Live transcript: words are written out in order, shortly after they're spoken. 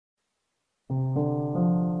Manga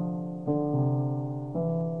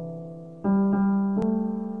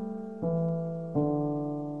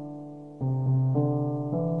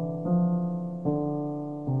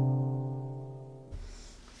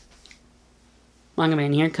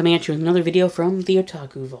Man here, coming at you with another video from the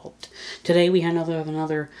Otaku Vault. Today we had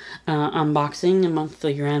another unboxing, a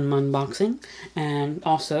Monthly Rem unboxing, and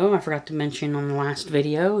also I forgot to mention on the last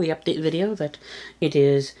video, the update video, that it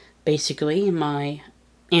is basically my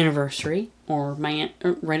anniversary, or right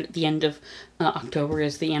at the end of October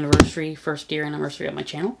is the anniversary, first year anniversary of my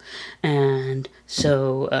channel, and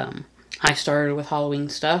so I started with Halloween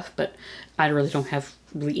stuff, but I really don't have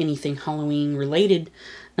really anything Halloween related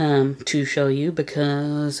to show you,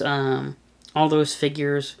 because all those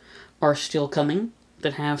figures are still coming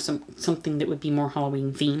that have something that would be more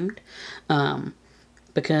Halloween themed,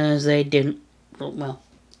 because they didn't, well,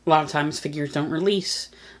 a lot of times figures don't release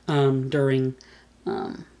during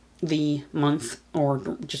the month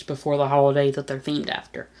or just before the holiday that they're themed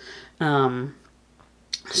after.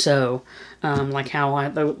 Like how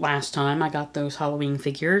the last time I got those Halloween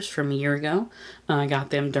figures from a year ago, I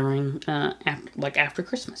got them during, after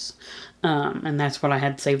Christmas. And that's what I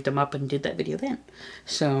had saved them up and did that video then.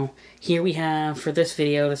 So, here we have, for this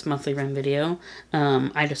video, this Monthly Rem video,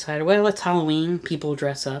 I decided, well, it's Halloween, people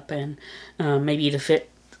dress up, and maybe to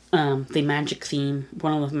fit the magic theme,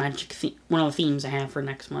 one of the themes I have for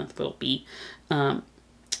next month will be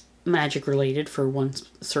magic related for one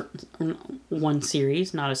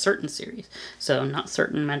series, not a certain series. So not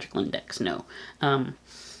certain magical index, no.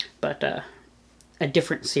 But a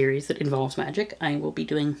different series that involves magic I will be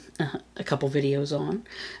doing a couple videos on.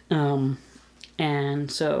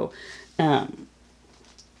 And so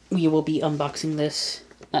we will be unboxing this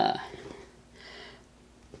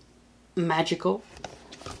magical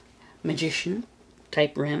Magician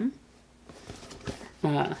type Rem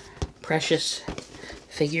precious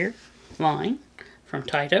figure line from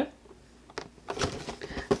Taito.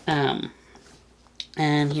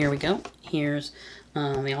 And here we go. Here's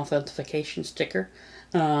the authentication sticker.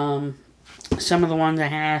 Some of the ones I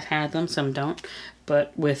have had them, some don't.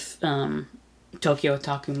 But with Tokyo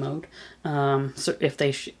Otaku mode, so if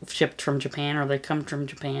they shipped from Japan or they come from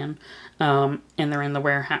Japan, and they're in the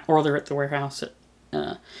warehouse, or they're at the warehouse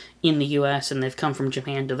in the U.S. and they've come from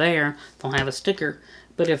Japan to there, they'll have a sticker.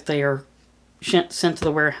 But if they are sent to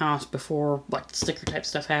the warehouse before, like, sticker type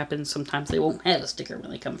stuff happens, sometimes they won't have a sticker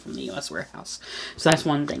when they come from the U.S. warehouse. So that's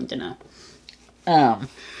one thing to know.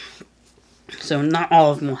 So not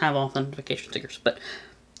all of them will have authentication stickers, but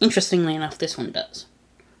interestingly enough, this one does.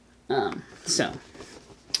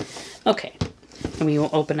 Okay. And we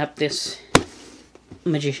will open up this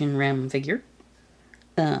Magician Rem figure.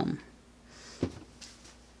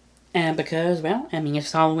 And because, well, I mean,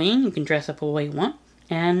 it's Halloween, you can dress up the way you want.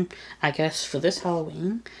 And I guess for this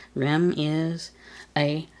Halloween, Rem is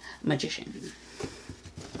a magician.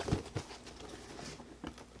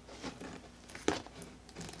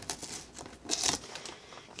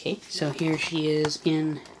 Okay, so here she is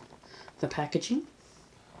in the packaging,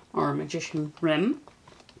 our Magician Rem.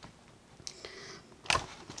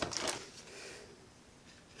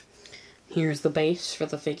 Here's the base for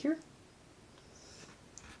the figure.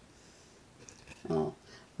 Oh,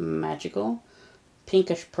 magical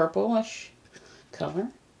pinkish purplish color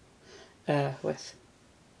with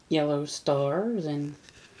yellow stars and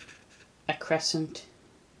a crescent,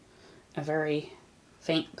 a very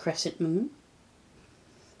faint crescent moon.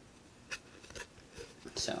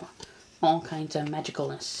 So all kinds of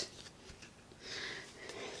magicalness.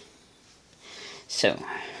 So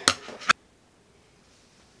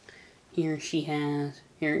here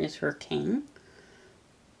is her cane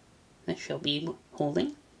that she'll be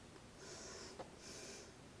holding.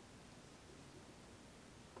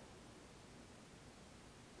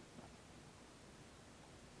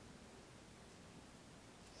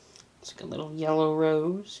 It's like a little yellow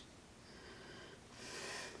rose.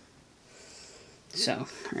 So,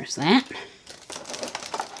 there's that.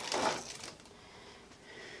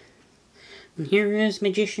 And here is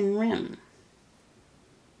Magician Rem.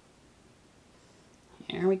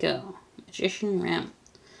 There we go. Magician Rem.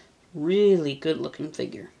 Really good looking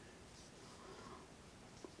figure.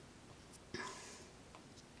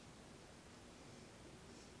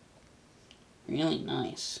 Really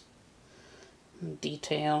nice.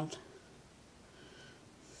 Detailed.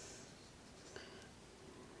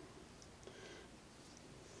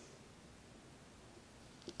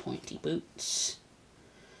 Pointy boots.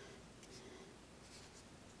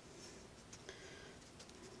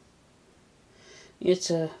 It's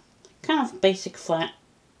a kind of basic flat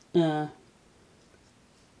 $20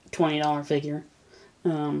 figure.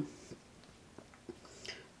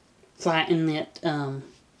 flatten it.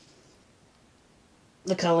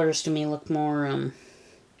 The colors to me look more,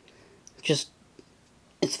 just,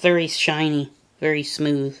 it's very shiny, very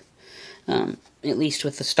smooth. At least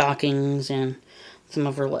with the stockings and some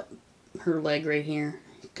of her leg right here.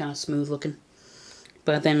 Kind of smooth looking.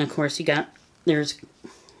 But then, of course, there's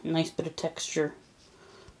a nice bit of texture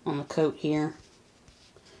on the coat here.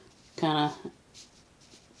 Kind of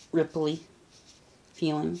ripply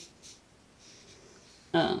feeling.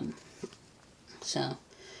 So,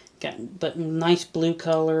 but nice blue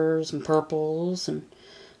colors and purples and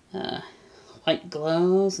white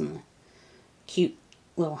gloves and a cute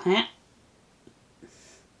little hat.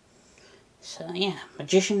 So yeah,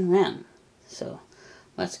 Magician Rem. So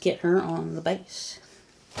let's get her on the base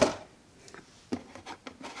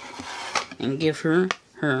and give her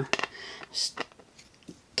her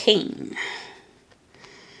cane.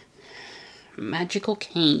 Magical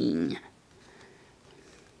cane.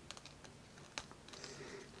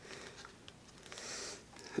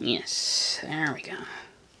 Yes, there we go.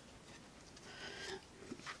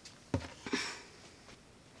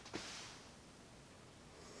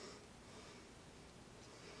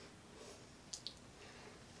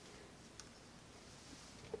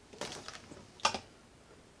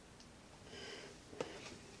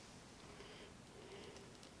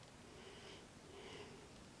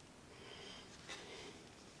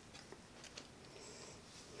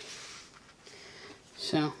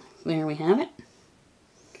 So, there we have it.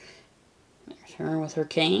 There's her with her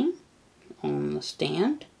cane on the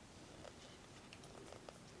stand.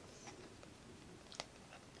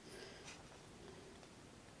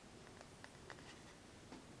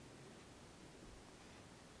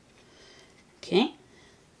 Okay.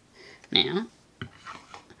 Now,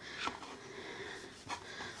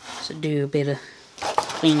 let's do a bit of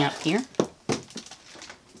clean up here.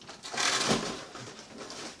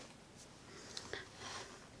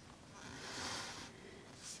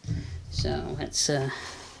 So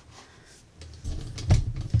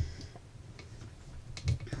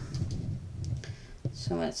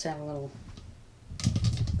let's have a little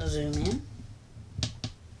zoom in.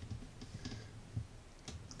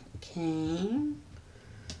 Okay.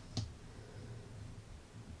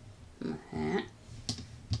 The hat.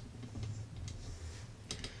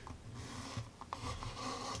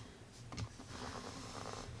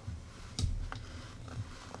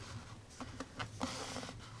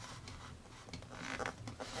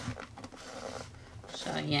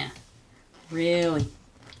 So yeah, really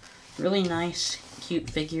nice, cute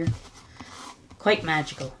figure. Quite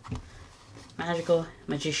magical. Magical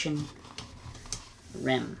Magician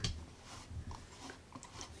Rem.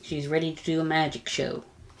 She's ready to do a magic show.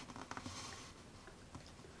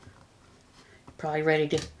 Probably ready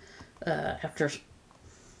to, after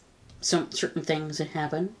some certain things that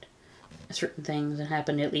happened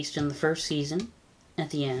at least in the first season, at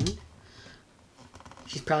the end.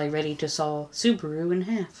 She's probably ready to saw Subaru in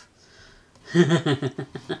half.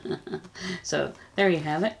 So, there you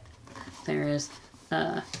have it. There is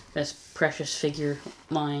this precious figure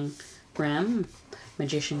line Rem,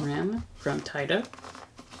 Magician Rem from Taito.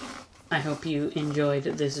 I hope you enjoyed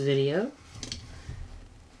this video.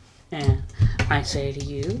 And I say to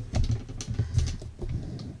you,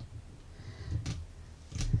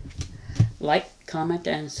 like, comment,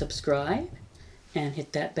 and subscribe. And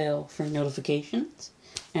hit that bell for notifications.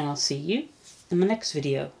 And I'll see you in the next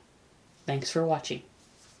video. Thanks for watching.